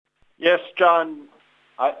Yes, John.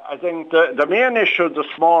 I think the main issue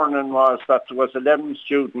this morning was that there was 11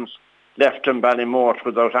 students left in Ballymote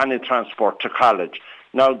without any transport to college.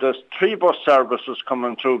 Now, there's 3 bus services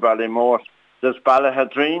coming through Ballymote. There's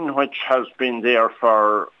Ballaghaderreen, which has been there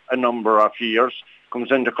for a number of years,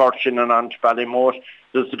 comes into Corchin and on to Ballymote.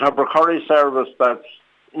 There's the Tubbercurry service that's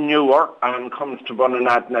newer and comes to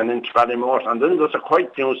Ballynadden and into Ballymote. And then there's a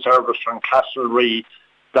quite new service from Castlerea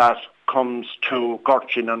that comes to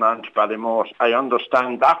Corchin and on to Ballymote. I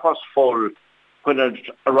understand that was full when it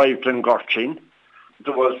arrived in Corchin.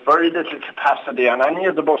 There was very little capacity on any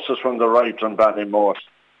of the buses when they arrived in Ballymote.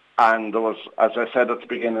 And there was, as I said at the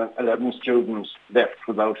beginning, 11 students left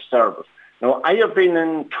without service. Now, I have been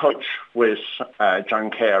in touch with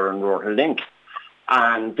John Kerr and Rural Link,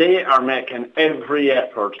 and they are making every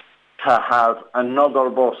effort to have another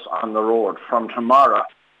bus on the road from tomorrow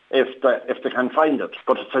if they can find it.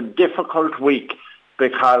 But it's a difficult week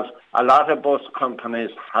because a lot of bus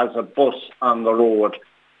companies has a bus on the road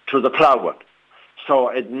to the ploughing. So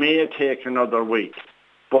it may take another week.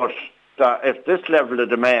 But if this level of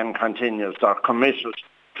demand continues, they're committed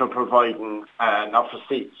to providing enough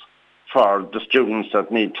seats for the students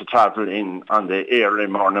that need to travel in on the early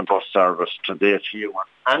morning bus service to the ATU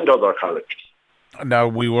and other colleges. Now,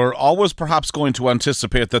 we were always perhaps going to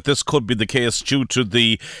anticipate that this could be the case due to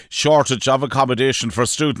the shortage of accommodation for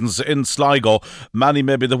students in Sligo. Many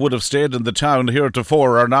maybe that would have stayed in the town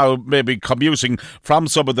heretofore are now maybe commuting from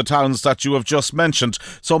some of the towns that you have just mentioned.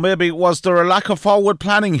 So maybe was there a lack of forward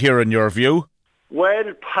planning here in your view?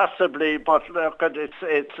 Well, possibly, but look,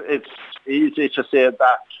 it's easy to say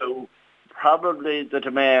that too. Probably the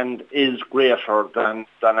demand is greater than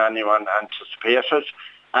anyone anticipated.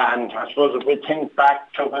 And I suppose if we think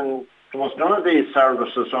back to when there was none of these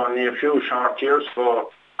services only a few short years ago,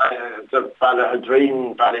 the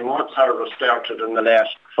Ballaghaderreen Ballymote service started in the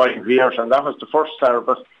last 5 years, and that was the first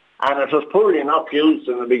service, and it was poorly enough used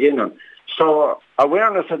in the beginning. So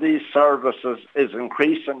awareness of these services is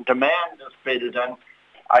increasing, demand is building.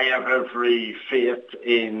 I have every faith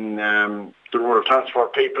in the rural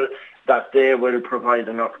transport people that they will provide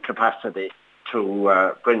enough capacity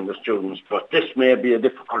to bring the students, but this may be a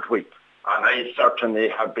difficult week, and I certainly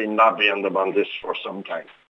have been lobbying them on this for some time.